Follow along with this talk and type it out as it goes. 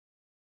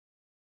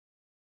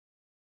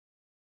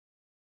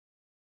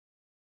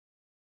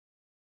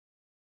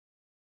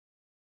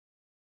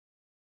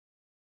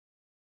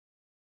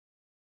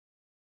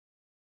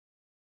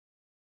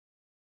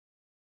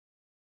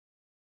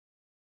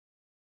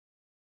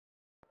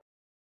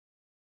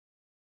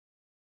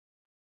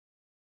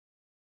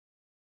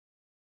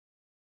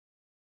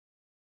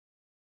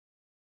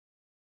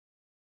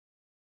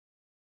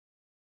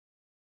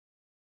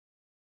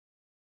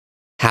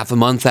Half a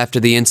month after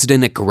the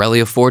incident at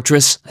Guerrilla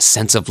Fortress, a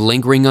sense of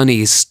lingering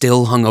unease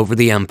still hung over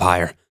the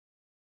Empire.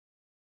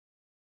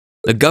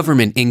 The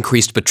government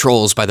increased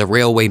patrols by the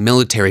railway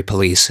military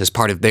police as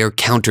part of their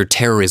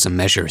counter-terrorism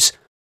measures.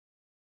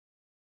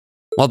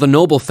 While the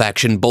noble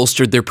faction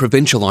bolstered their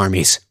provincial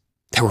armies,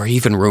 there were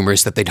even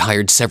rumors that they'd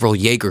hired several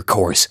Jaeger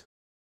corps.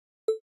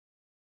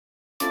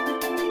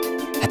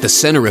 At the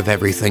center of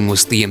everything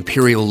was the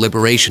Imperial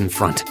Liberation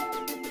Front.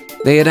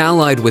 They had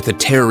allied with a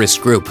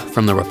terrorist group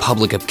from the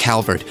Republic of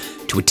Calvert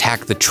to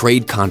attack the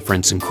trade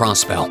conference in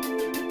Crossbell.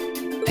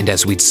 And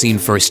as we'd seen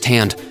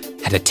firsthand,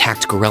 had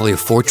attacked Guerrilla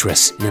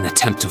Fortress in an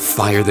attempt to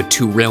fire the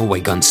 2 railway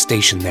guns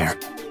stationed there.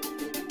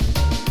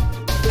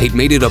 They'd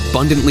made it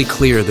abundantly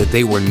clear that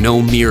they were no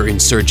mere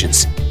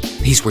insurgents.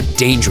 These were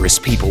dangerous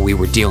people we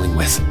were dealing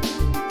with.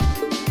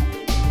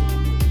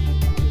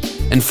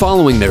 And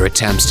following their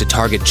attempts to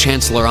target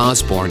Chancellor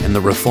Osborne and the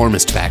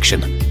Reformist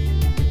faction,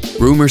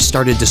 rumors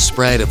started to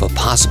spread of a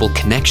possible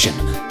connection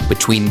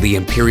between the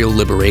Imperial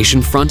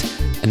Liberation Front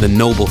and the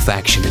noble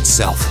faction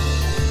itself.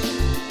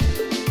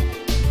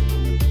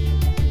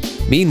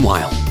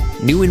 Meanwhile,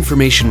 new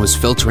information was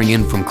filtering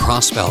in from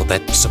Crossbell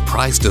that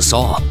surprised us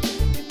all.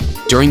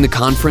 During the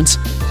conference,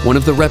 one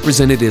of the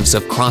representatives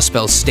of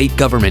Crossbell's state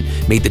government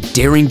made the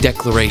daring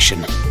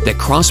declaration that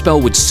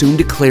Crossbell would soon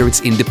declare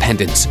its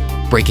independence,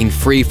 breaking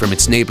free from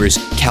its neighbors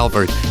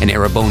Calvert and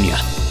Erebonia.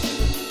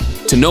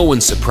 To no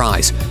one's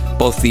surprise,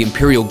 both the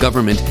Imperial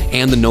government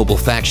and the noble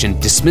faction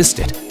dismissed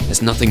it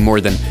as nothing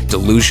more than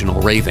delusional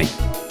raving.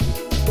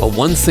 But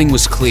one thing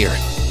was clear: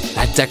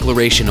 that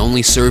declaration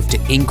only served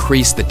to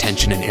increase the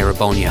tension in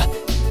Erebonia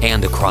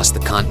and across the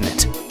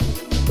continent.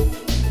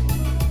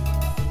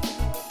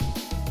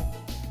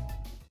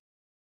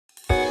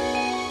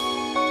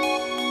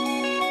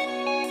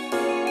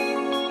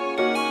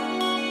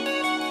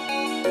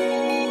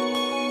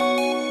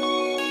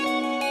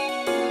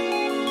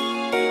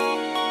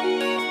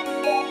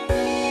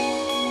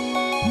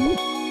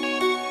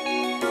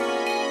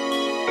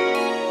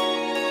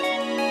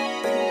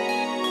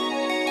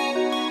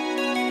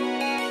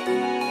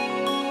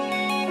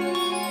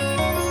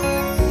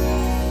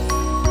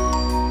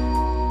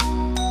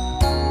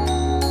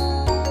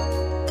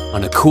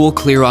 On a cool,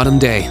 clear autumn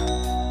day,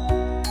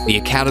 the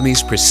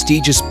Academy's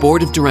prestigious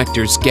board of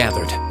directors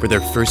gathered for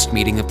their first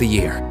meeting of the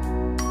year.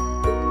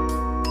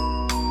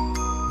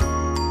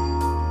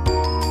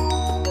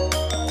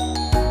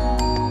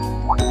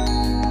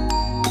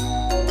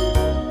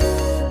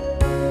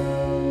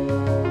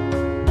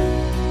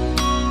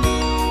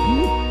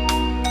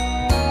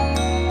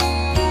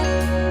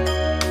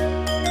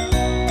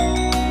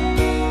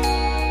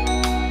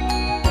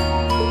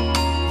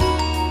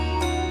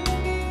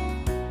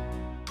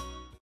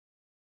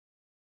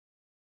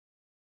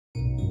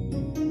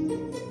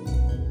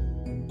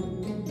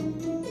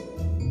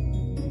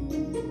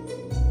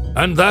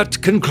 And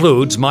that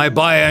concludes my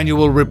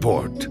biannual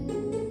report.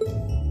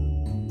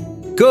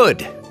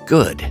 Good,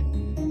 good.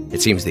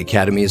 It seems the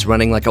Academy is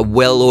running like a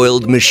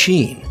well-oiled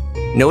machine.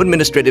 No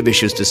administrative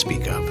issues to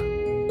speak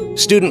of.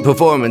 Student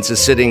performance is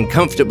sitting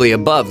comfortably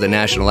above the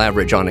national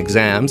average on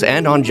exams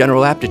and on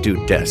general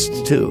aptitude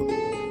tests, too.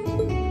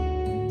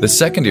 The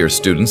second-year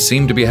students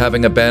seem to be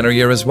having a banner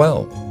year as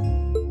well.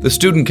 The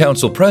Student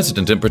Council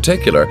President, in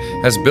particular,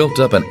 has built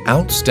up an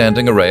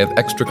outstanding array of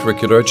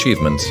extracurricular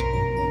achievements.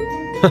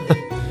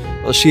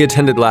 Well, she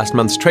attended last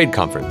month's trade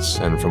conference,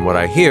 and from what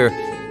I hear,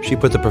 she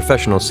put the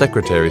professional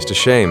secretaries to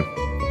shame.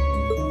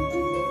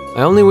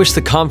 I only wish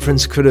the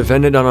conference could have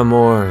ended on a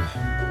more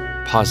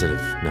positive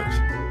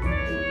note.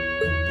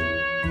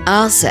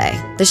 I'll say,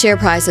 the share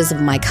prices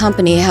of my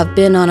company have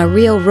been on a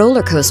real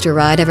roller coaster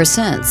ride ever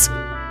since.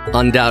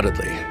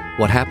 Undoubtedly,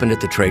 what happened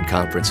at the trade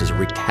conference has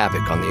wreaked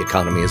havoc on the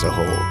economy as a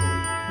whole.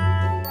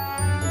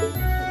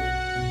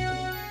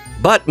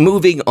 But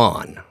moving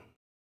on.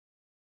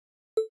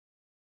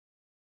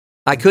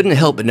 I couldn't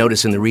help but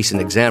notice in the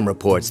recent exam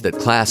reports that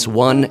Class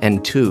 1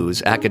 and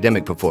 2's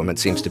academic performance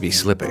seems to be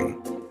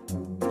slipping.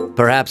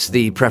 Perhaps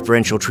the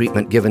preferential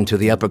treatment given to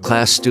the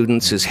upper-class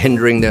students is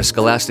hindering their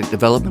scholastic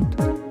development?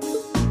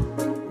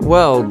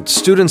 Well,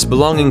 students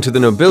belonging to the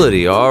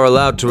nobility are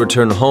allowed to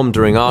return home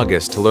during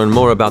August to learn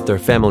more about their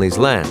family's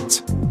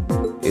lands.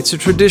 It's a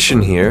tradition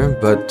here,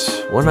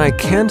 but one I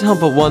can't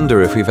help but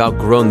wonder if we've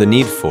outgrown the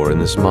need for in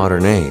this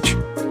modern age.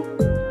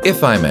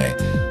 If I may,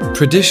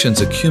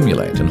 traditions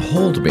accumulate and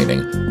hold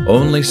meaning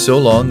only so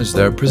long as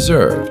they're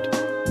preserved.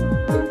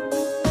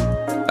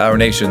 Our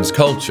nation's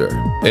culture,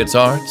 its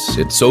arts,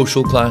 its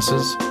social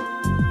classes,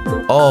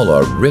 all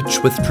are rich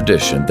with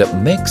tradition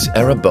that makes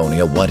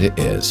Erebonia what it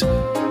is,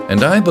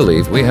 and I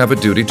believe we have a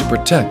duty to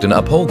protect and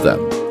uphold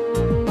them.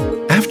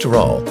 After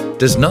all,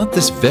 does not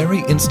this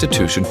very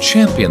institution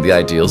champion the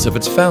ideals of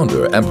its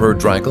founder, Emperor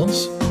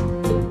Dreikel's?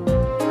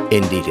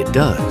 Indeed it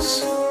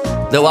does.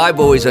 Though I've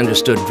always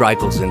understood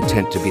Dreikel's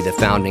intent to be the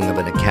founding of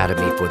an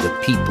academy for the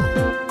people.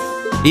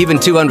 Even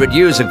 200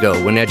 years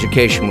ago, when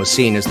education was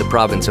seen as the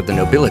province of the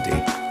nobility,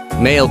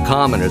 male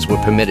commoners were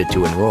permitted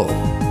to enroll.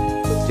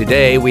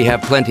 Today, we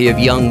have plenty of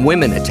young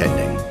women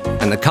attending,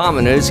 and the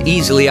commoners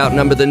easily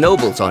outnumber the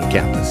nobles on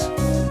campus.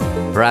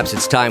 Perhaps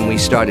it's time we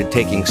started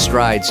taking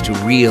strides to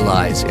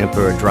realize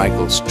Emperor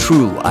Dreikel's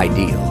true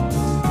ideal.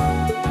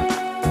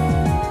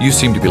 You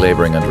seem to be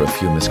laboring under a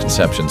few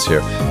misconceptions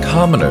here.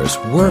 Commoners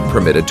were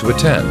permitted to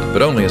attend,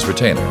 but only as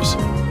retainers.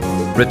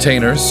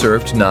 Retainers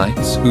served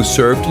knights, who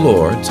served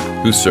lords,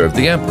 who served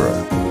the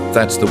emperor.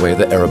 That's the way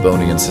the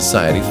Erebonian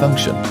society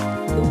functioned.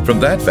 From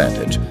that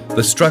vantage,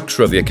 the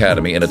structure of the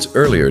academy in its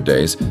earlier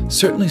days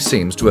certainly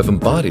seems to have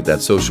embodied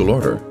that social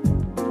order.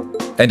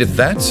 And if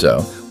that's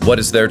so, what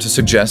is there to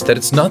suggest that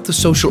it's not the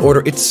social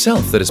order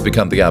itself that has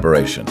become the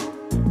aberration?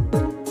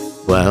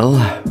 Well,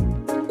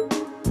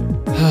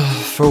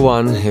 for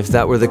one, if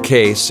that were the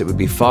case, it would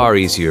be far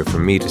easier for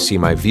me to see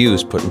my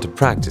views put into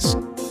practice.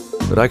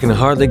 But I can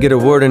hardly get a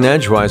word in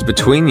edgewise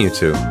between you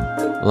two.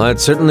 Well, I'd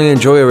certainly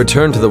enjoy a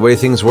return to the way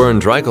things were in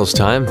Dreikel's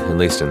time, at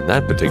least in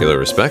that particular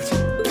respect.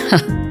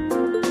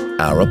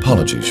 Our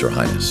apologies, Your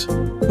Highness.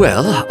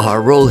 well,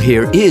 our role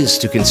here is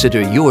to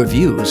consider your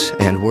views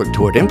and work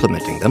toward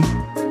implementing them.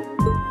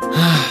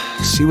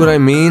 See what I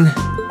mean?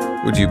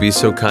 Would you be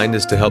so kind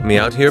as to help me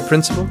out here,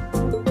 Principal?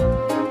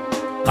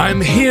 I'm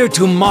here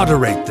to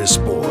moderate this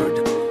board.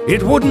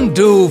 It wouldn't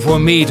do for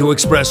me to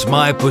express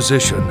my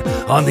position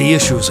on the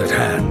issues at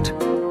hand.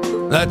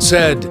 That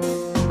said,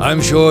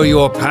 I'm sure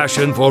your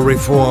passion for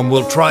reform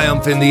will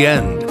triumph in the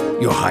end,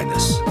 Your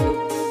Highness.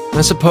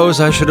 I suppose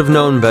I should have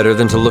known better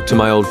than to look to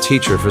my old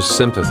teacher for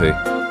sympathy.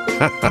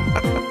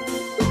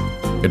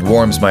 It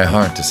warms my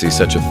heart to see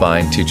such a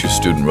fine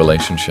teacher-student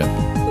relationship.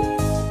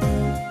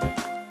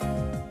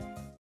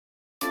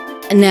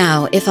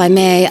 Now, if I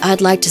may,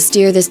 I'd like to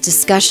steer this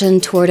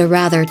discussion toward a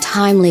rather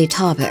timely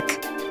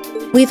topic.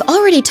 We've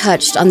already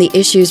touched on the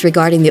issues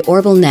regarding the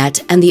Orbital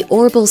Net and the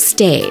Orbital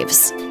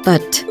Staves,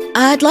 but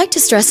I'd like to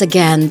stress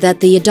again that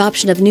the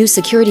adoption of new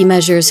security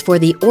measures for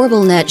the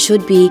Orbital Net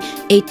should be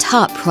a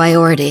top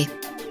priority.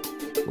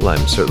 Well,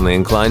 I'm certainly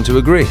inclined to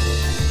agree.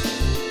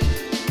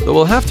 But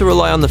we'll have to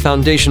rely on the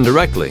Foundation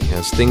directly,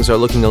 as things are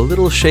looking a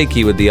little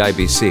shaky with the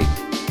IBC.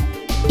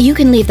 You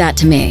can leave that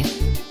to me.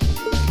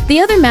 The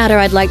other matter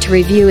I'd like to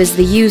review is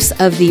the use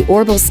of the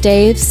Orbital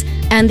Staves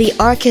and the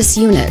Arcus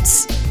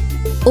units.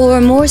 Or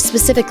more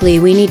specifically,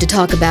 we need to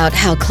talk about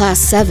how Class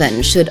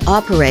 7 should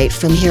operate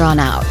from here on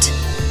out.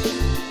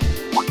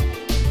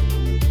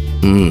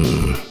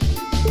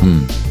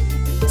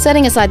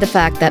 Setting aside the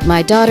fact that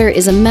my daughter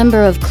is a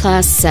member of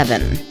Class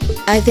 7,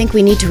 I think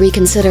we need to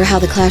reconsider how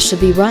the class should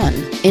be run,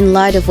 in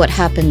light of what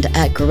happened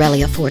at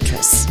Corellia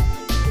Fortress.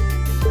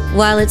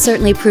 While it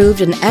certainly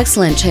proved an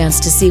excellent chance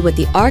to see what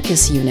the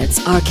Arcus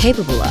units are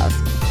capable of,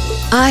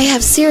 I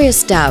have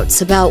serious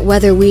doubts about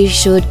whether we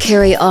should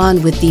carry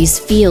on with these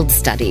field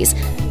studies,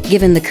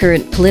 given the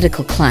current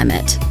political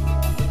climate.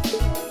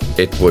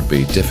 It would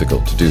be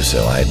difficult to do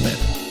so, I admit.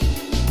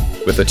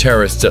 With the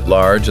terrorists at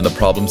large and the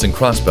problems in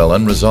Crossbell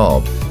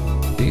unresolved,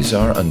 these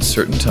are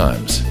uncertain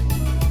times.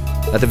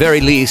 At the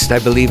very least, I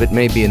believe it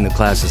may be in the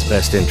class's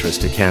best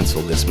interest to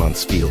cancel this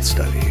month's field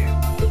study.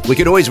 We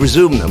could always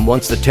resume them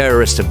once the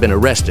terrorists have been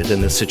arrested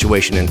and the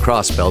situation in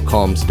Crossbell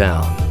calms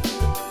down.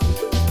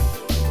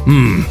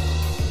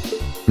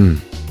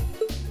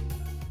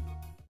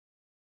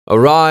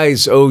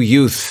 Arise, O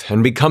youth,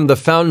 and become the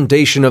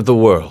foundation of the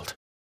world.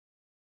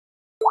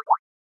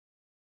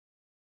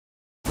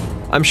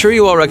 I'm sure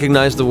you all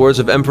recognize the words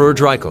of Emperor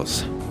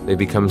Dreikel's. They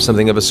become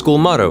something of a school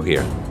motto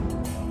here.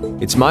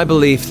 It's my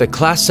belief that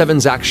Class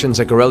 7's actions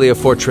at Corellia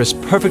Fortress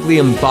perfectly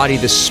embody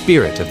the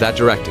spirit of that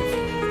directive.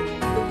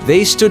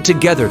 They stood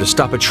together to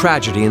stop a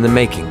tragedy in the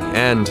making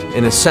and,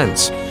 in a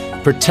sense,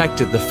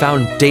 protected the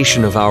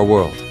foundation of our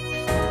world.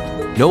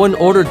 No one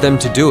ordered them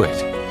to do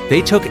it.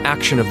 They took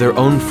action of their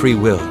own free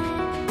will,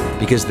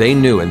 because they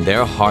knew in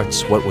their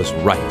hearts what was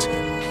right.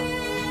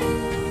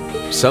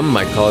 Some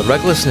might call it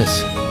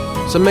recklessness.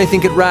 Some may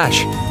think it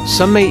rash.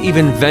 Some may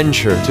even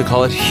venture to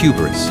call it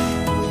hubris.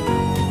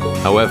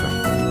 However,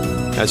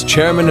 as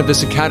chairman of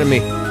this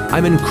academy,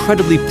 I'm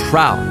incredibly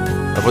proud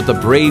of what the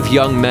brave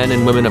young men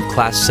and women of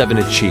Class 7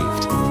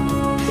 achieved.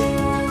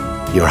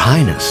 Your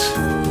Highness.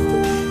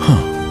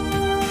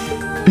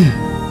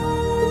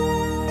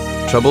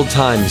 Troubled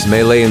times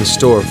may lay in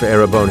store for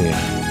Erebonia,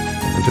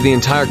 and for the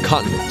entire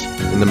continent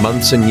in the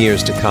months and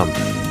years to come.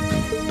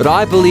 But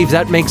I believe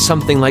that makes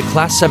something like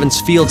Class 7's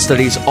field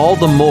studies all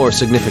the more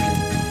significant.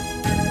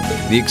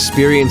 The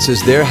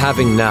experiences they're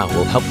having now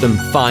will help them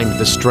find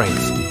the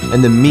strength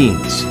and the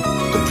means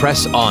to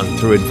press on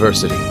through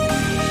adversity.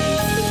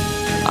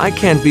 I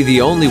can't be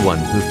the only one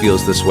who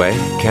feels this way,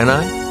 can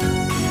I?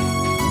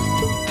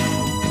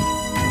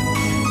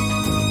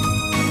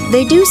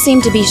 They do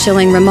seem to be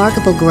showing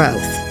remarkable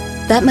growth.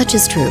 That much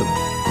is true.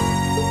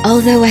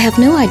 Although I have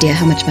no idea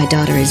how much my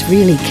daughter is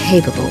really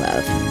capable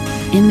of,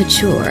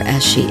 immature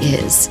as she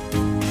is.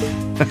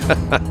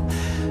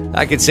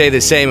 I could say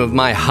the same of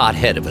my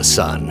hothead of a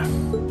son.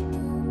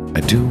 I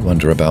do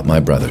wonder about my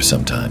brother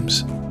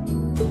sometimes.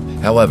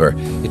 However,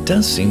 it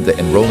does seem that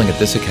enrolling at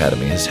this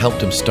academy has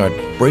helped him start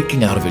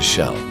breaking out of his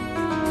shell.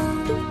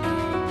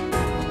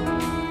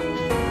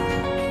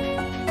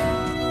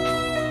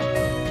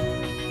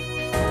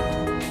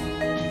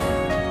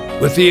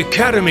 With the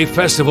Academy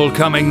Festival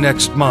coming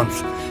next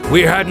month,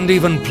 we hadn't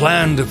even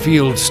planned a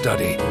field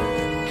study.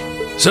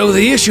 So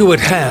the issue at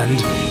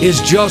hand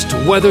is just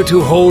whether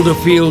to hold a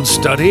field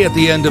study at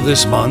the end of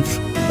this month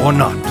or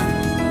not.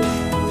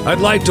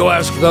 I'd like to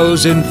ask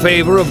those in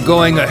favor of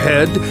going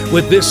ahead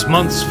with this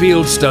month's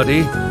field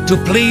study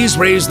to please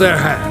raise their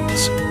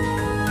hands.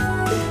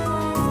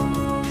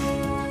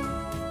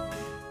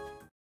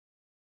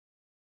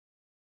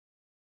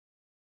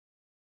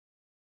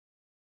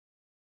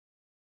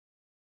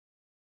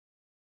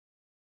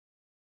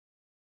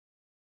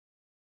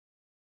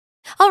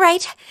 All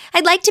right,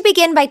 I'd like to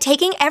begin by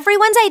taking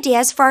everyone's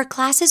ideas for our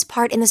class's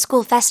part in the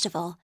school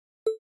festival.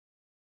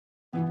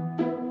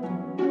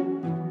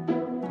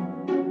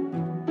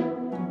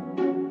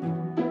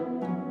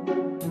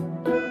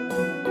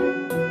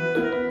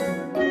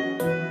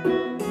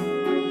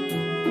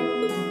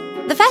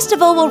 The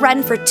festival will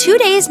run for 2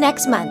 days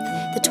next month,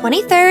 the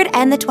 23rd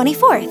and the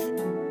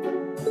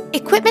 24th.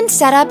 Equipment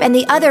setup and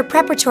the other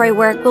preparatory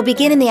work will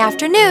begin in the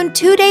afternoon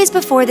 2 days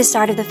before the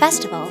start of the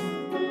festival.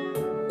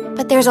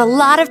 But there's a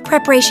lot of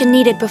preparation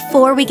needed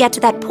before we get to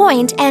that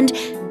point, and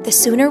the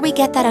sooner we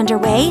get that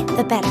underway,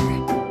 the better.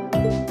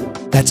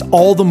 That's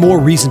all the more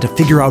reason to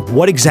figure out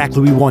what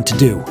exactly we want to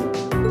do.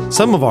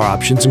 Some of our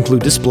options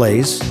include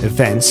displays,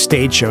 events,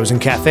 stage shows,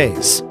 and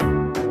cafes.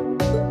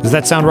 Does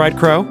that sound right,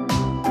 Crow?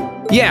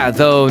 Yeah,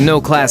 though no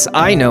class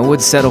I know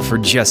would settle for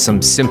just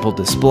some simple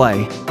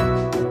display.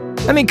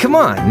 I mean, come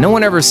on, no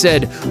one ever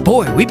said,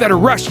 "Boy, we better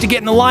rush to get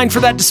in the line for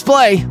that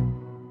display."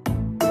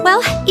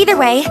 Well, either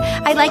way,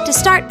 I'd like to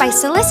start by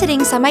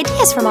soliciting some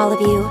ideas from all of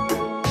you.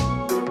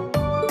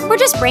 We're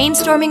just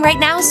brainstorming right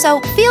now, so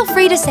feel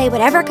free to say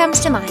whatever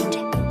comes to mind.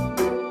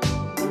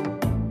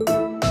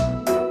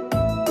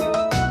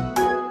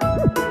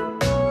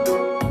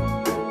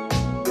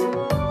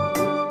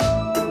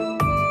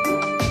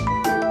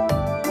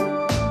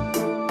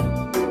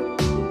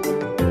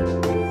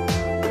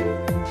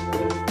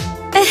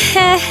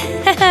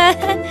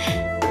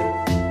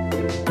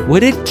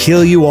 Would it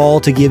kill you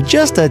all to give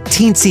just a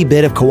teensy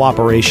bit of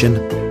cooperation?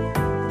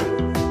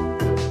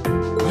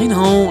 I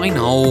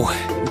know.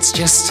 It's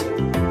just...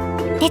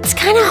 It's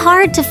kind of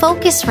hard to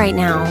focus right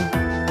now.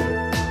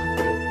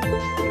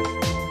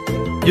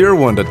 You're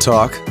one to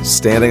talk,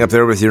 standing up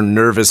there with your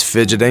nervous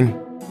fidgeting.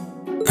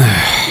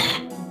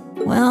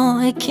 Well,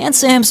 I can't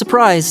say I'm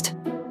surprised.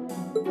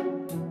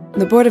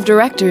 The board of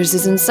directors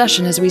is in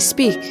session as we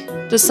speak,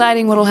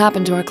 deciding what'll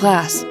happen to our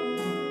class.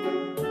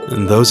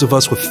 And those of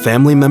us with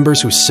family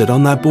members who sit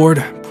on that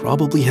board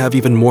probably have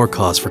even more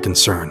cause for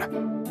concern.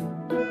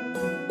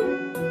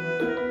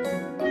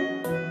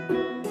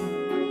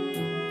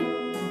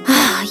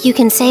 You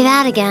can say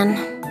that again.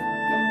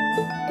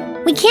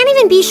 We can't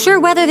even be sure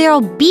whether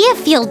there'll be a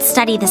field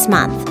study this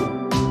month.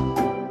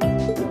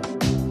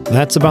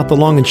 That's about the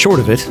long and short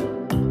of it.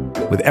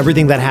 With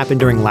everything that happened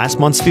during last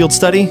month's field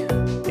study,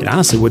 it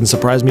honestly wouldn't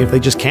surprise me if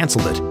they just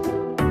canceled it.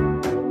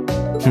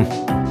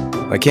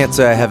 I can't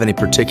say I have any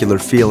particular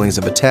feelings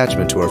of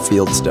attachment to our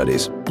field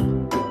studies.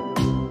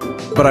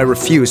 But I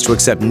refuse to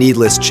accept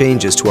needless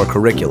changes to our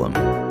curriculum.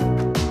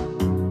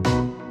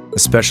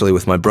 Especially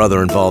with my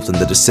brother involved in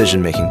the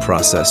decision-making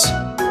process.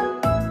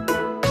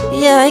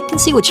 Yeah, I can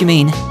see what you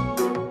mean.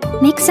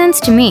 Makes sense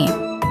to me.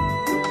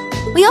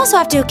 We also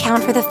have to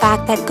account for the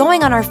fact that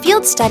going on our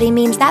field study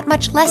means that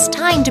much less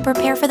time to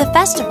prepare for the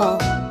festival.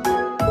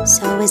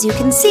 So, as you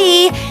can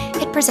see,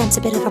 it presents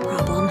a bit of a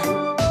problem.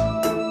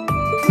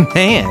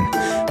 Man,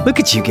 look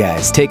at you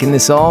guys taking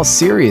this all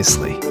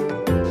seriously.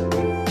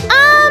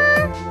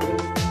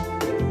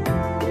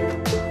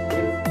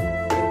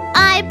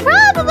 I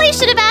probably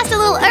should have asked a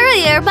little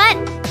earlier, but...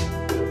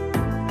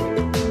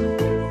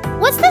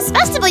 What's this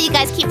festival you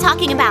guys keep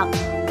talking about?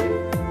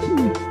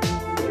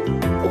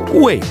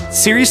 Wait,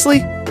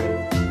 seriously?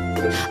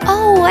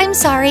 Oh, I'm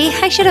sorry.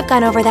 I should have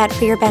gone over that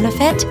for your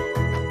benefit.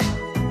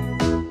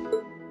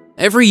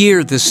 Every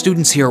year, the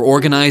students here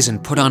organize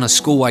and put on a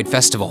school-wide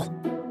festival.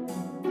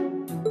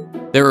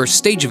 There are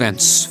stage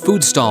events,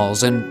 food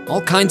stalls, and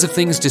all kinds of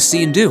things to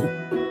see and do.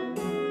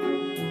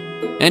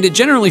 And it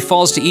generally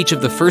falls to each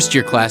of the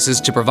first-year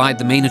classes to provide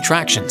the main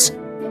attractions.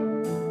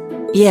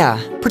 Yeah,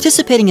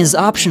 participating is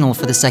optional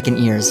for the second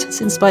years,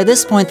 since by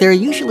this point they're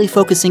usually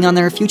focusing on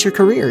their future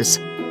careers.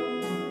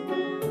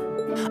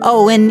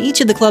 Oh, and each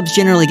of the clubs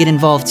generally get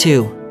involved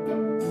too.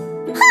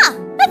 Huh,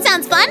 that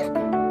sounds fun!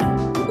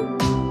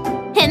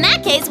 In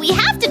that case, we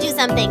have to do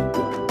something.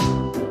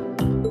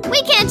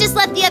 We can't just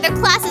let the other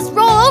classes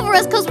roll over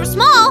us because we're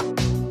small.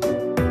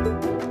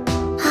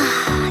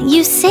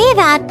 You say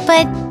that,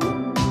 but...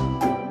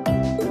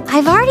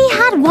 I've already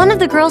had one of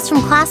the girls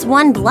from Class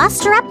 1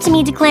 bluster up to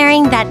me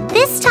declaring that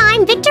this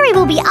time victory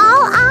will be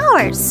all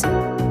ours.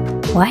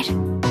 What?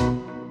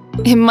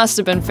 It must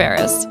have been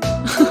Ferris.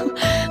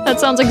 That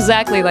sounds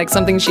exactly like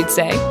something she'd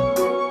say.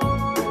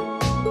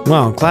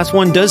 Well, Class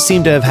 1 does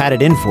seem to have had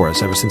it in for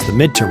us ever since the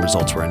midterm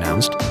results were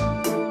announced.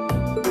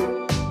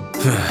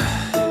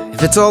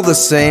 If it's all the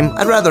same,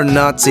 I'd rather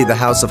not see the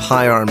House of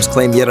High Arms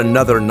claim yet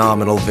another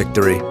nominal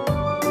victory.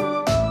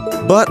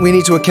 But we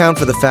need to account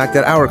for the fact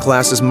that our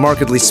class is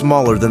markedly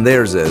smaller than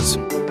theirs is.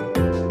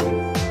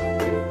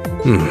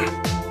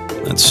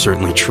 That's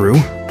certainly true.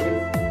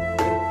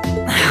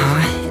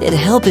 It'd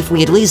help if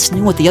we at least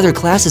knew what the other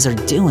classes are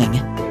doing.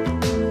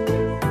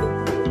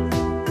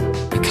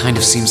 It kind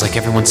of seems like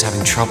everyone's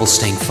having trouble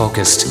staying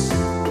focused.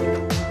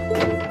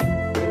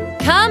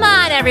 Come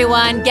on,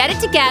 everyone, get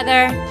it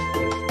together.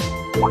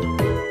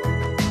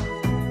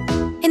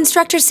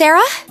 Instructor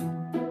Sarah?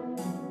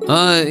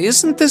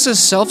 Isn't this a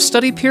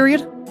self-study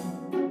period?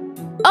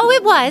 Oh,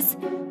 it was.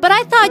 But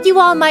I thought you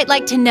all might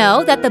like to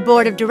know that the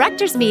Board of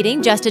Directors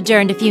meeting just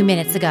adjourned a few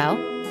minutes ago.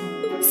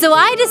 So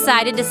I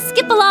decided to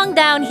skip along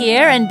down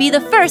here and be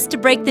the first to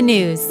break the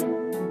news.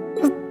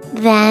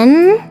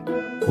 Then?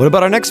 What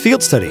about our next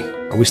field study?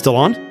 Are we still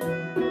on?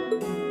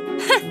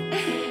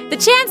 The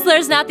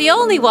Chancellor's not the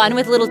only one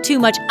with a little too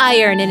much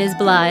iron in his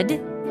blood.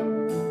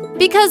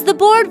 Because the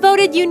board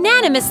voted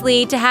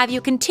unanimously to have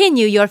you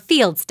continue your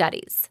field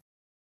studies.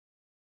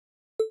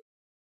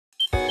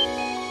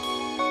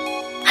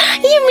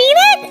 You mean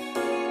it?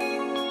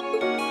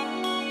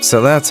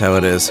 So that's how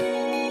it is.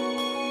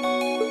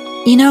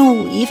 You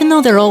know, even though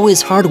they're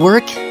always hard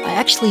work, I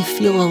actually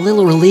feel a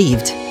little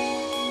relieved.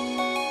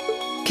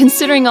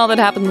 Considering all that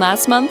happened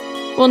last month,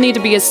 we'll need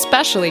to be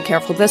especially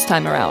careful this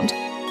time around.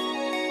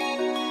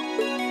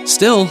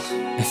 Still,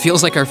 it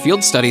feels like our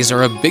field studies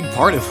are a big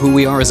part of who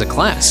we are as a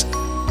class.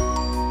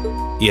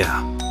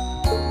 Yeah.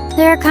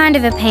 They're kind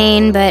of a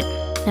pain, but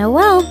oh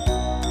well.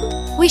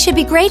 We should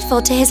be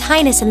grateful to His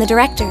Highness and the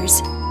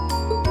directors.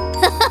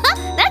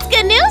 That's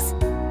good news!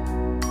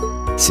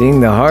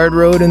 Seeing the hard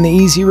road and the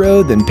easy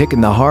road, then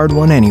picking the hard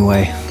one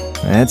anyway.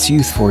 That's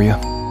youth for you.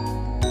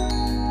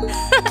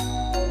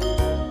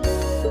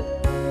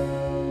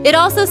 It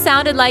also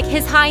sounded like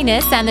His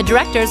Highness and the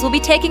directors will be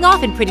taking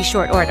off in pretty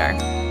short order.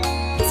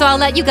 So I'll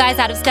let you guys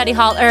out of study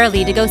hall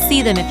early to go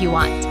see them if you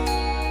want.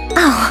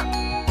 Oh.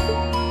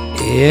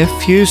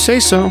 If you say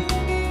so.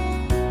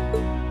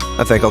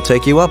 I think I'll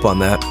take you up on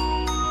that.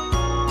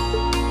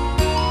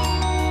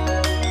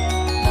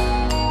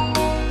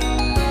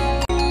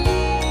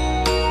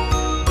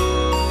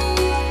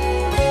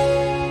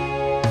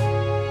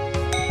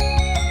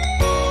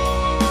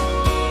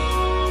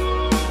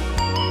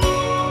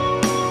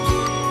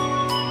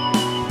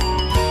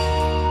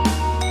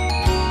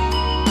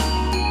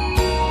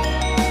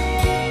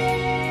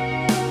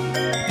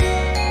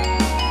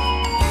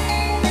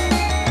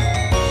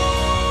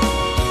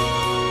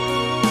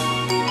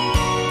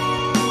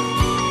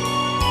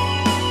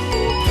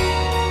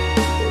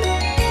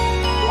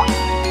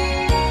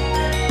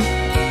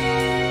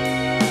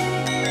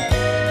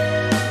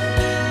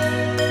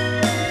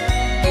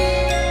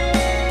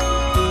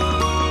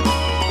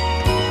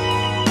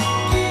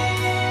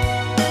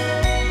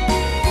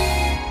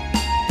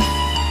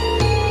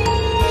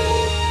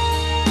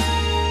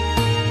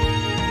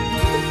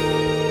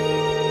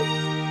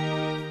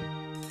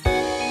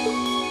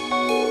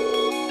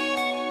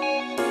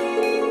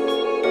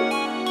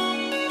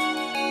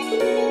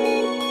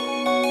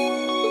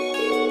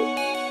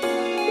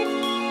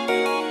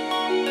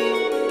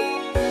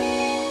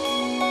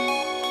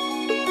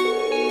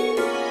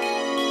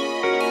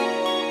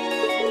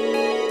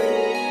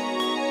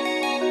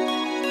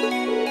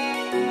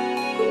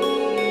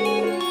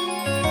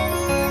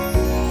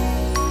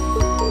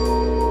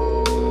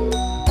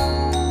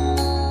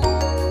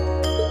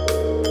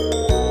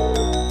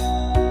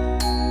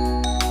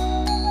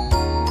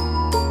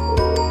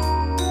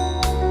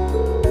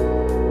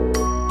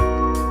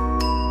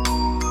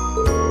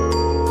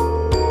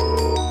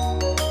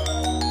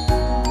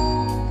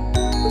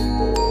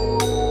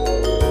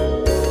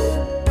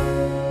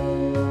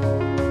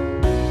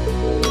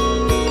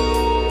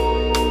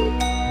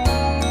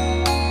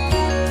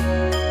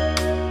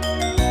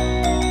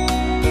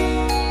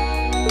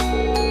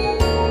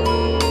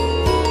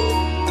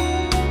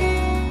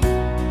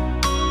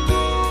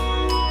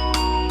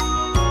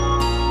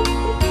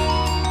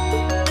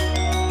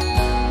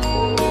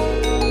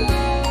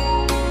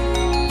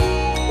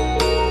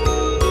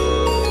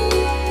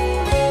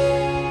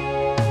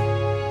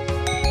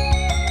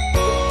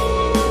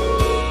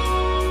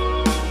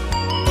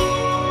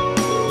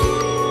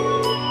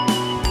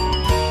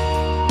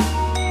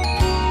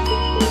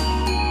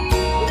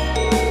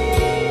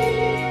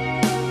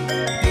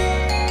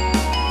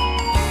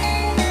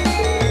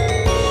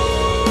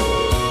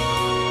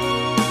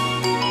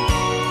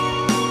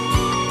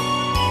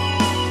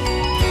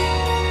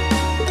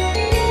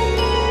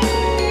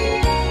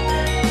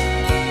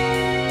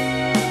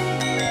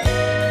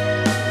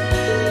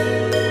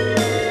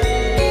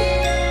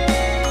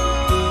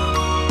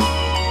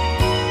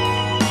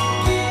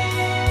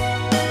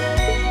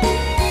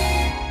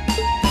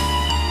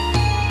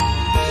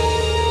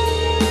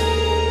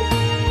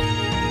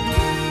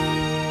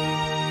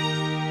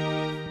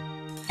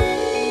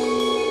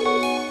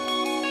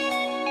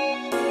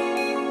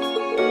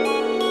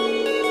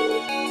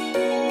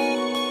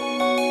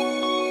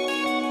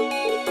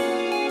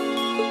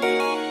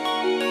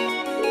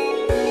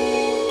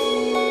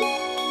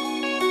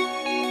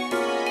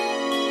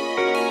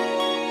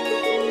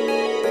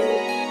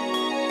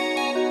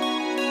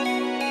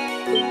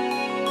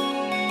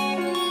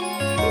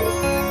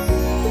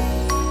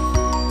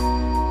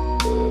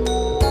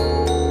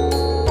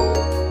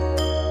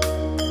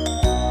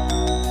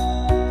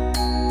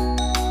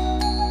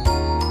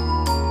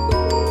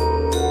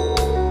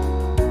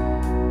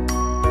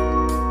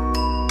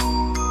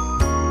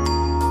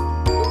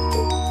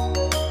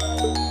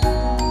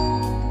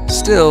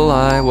 Still,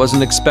 I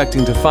wasn't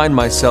expecting to find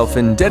myself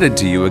indebted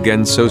to you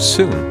again so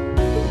soon.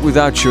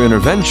 Without your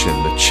intervention,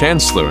 the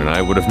Chancellor and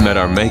I would have met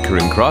our maker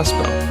in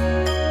Crossbow.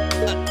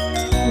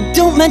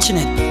 Don't mention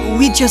it.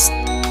 We're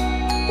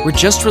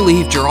just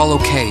relieved you're all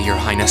okay, Your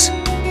Highness.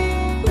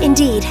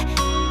 Indeed.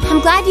 I'm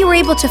glad you were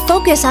able to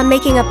focus on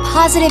making a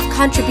positive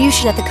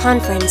contribution at the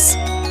conference.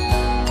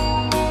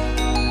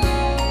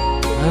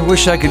 I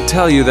wish I could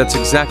tell you that's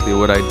exactly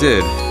what I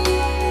did.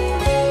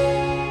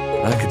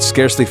 I could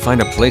scarcely find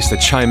a place to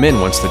chime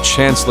in once the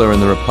Chancellor and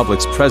the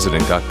Republic's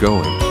President got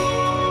going.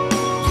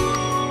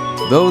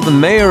 Though the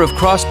Mayor of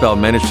Crossbell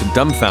managed to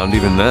dumbfound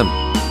even them.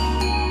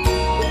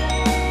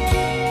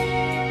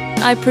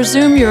 I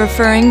presume you're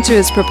referring to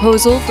his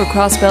proposal for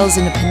Crossbell's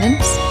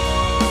independence?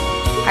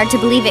 Hard to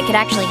believe it could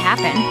actually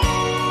happen.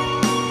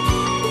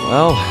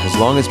 Well, as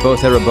long as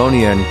both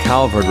Erebonia and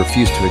Calvard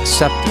refuse to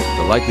accept it,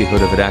 the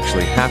likelihood of it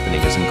actually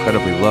happening is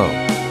incredibly low.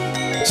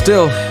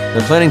 Still,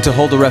 they're planning to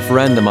hold a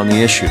referendum on the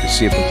issue to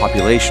see if the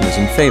population is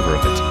in favor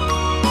of it.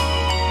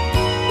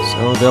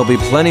 So there'll be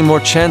plenty more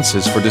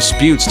chances for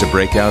disputes to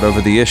break out over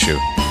the issue.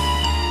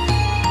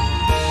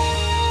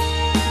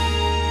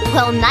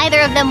 Well, neither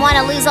of them want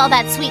to lose all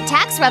that sweet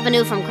tax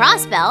revenue from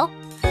Crossbell.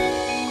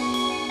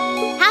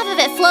 Half of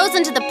it flows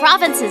into the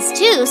provinces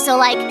too, so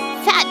like,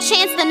 fat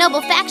chance the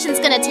noble faction's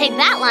gonna take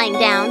that lying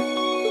down.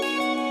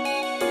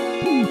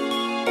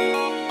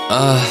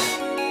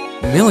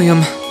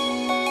 Milliam.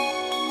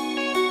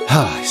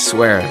 I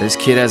swear, this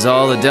kid has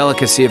all the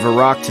delicacy of a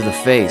rock to the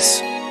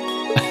face.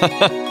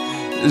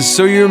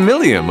 So you're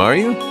Milliam, are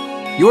you?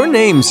 Your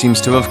name seems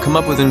to have come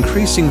up with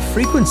increasing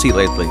frequency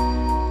lately.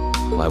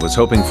 Well, I was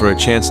hoping for a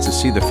chance to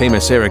see the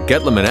famous Eric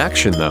Getlem in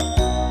action, though.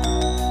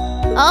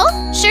 Oh,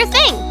 sure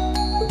thing.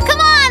 Come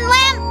on,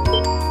 Lamp!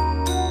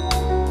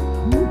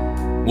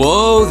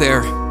 Whoa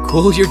there.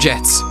 Cool your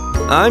jets.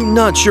 I'm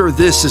not sure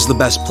this is the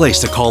best place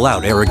to call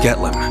out Eric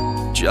Getlem.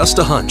 Just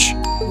a hunch.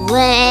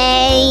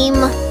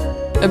 Lame.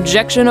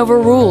 Objection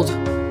overruled.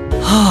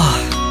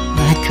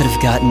 That could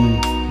have gotten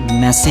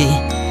messy.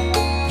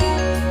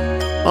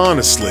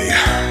 Honestly,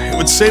 it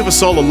would save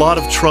us all a lot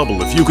of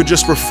trouble if you could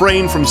just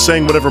refrain from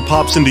saying whatever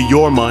pops into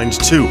your mind,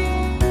 too.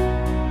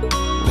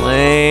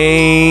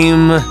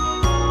 Lame.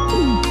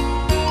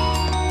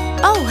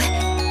 Oh,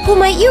 who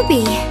might you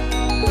be?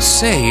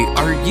 Say,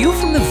 are you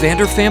from the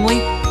Vander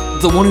family?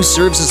 The one who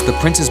serves as the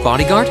prince's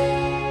bodyguard?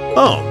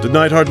 Oh, did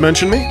Neidhart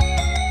mention me?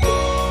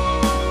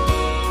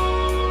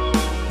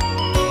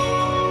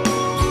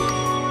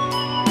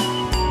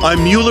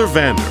 I'm Mueller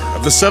Vander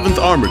of the 7th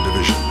Armored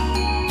Division.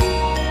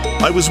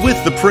 I was with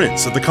the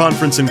Prince at the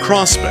conference in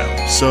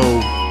Crossbell, so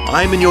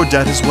I'm in your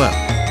debt as well.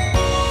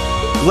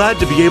 Glad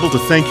to be able to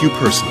thank you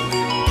personally.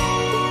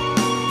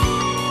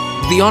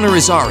 The honor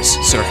is ours,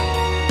 sir.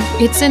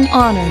 It's an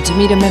honor to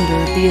meet a member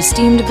of the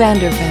esteemed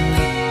Vander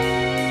family.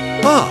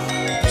 Ah,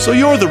 so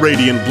you're the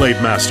Radiant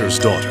Blade Master's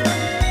daughter.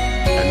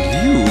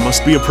 And you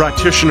must be a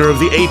practitioner of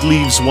the 8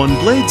 Leaves 1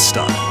 Blade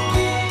style.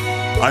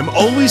 I'm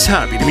always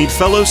happy to meet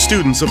fellow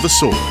students of the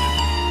sword.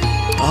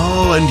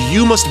 Oh, and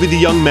you must be the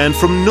young man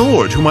from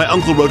Nord who my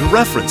uncle wrote a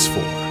reference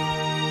for.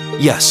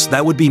 Yes,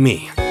 that would be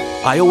me.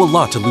 I owe a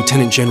lot to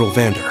Lieutenant General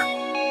Vander.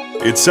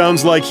 It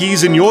sounds like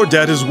he's in your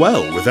debt as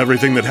well, with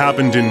everything that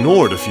happened in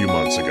Nord a few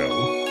months ago.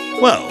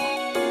 Well,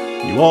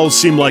 you all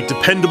seem like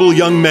dependable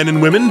young men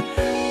and women.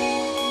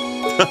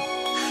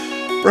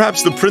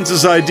 Perhaps the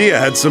prince's idea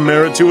had some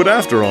merit to it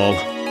after all.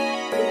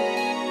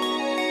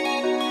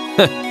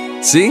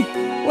 See?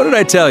 What did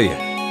I tell you?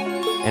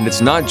 And it's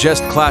not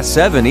just Class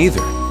 7 either.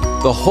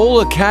 The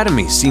whole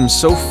academy seems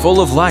so full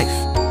of life.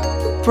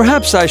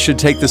 Perhaps I should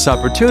take this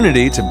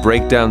opportunity to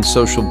break down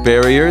social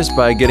barriers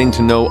by getting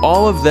to know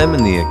all of them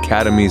in the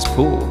academy's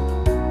pool.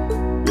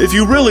 If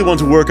you really want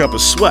to work up a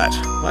sweat,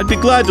 I'd be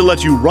glad to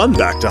let you run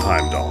back to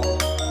Heimdall.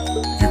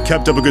 If you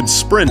kept up a good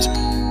sprint,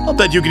 I'll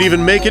bet you could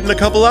even make it in a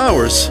couple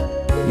hours.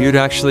 You'd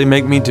actually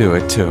make me do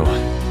it, too.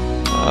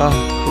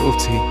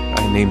 Cruelty.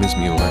 My name is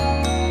Mueller.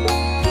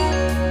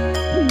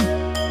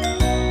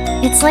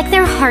 It's like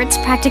their hearts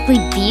practically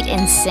beat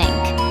in sync.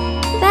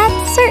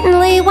 That's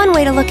certainly one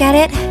way to look at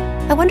it.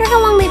 I wonder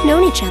how long they've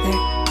known each other.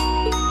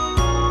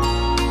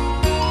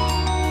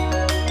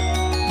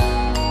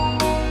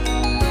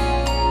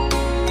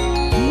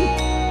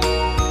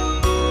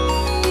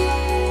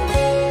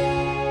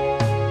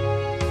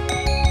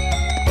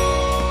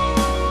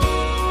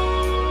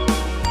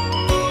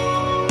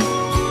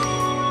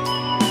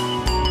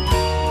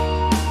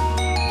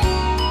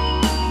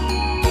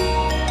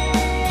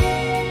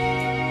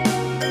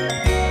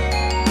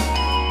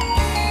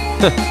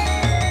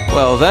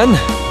 Well then,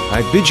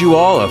 I bid you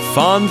all a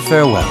fond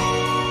farewell.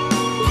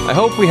 I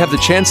hope we have the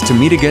chance to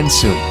meet again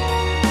soon.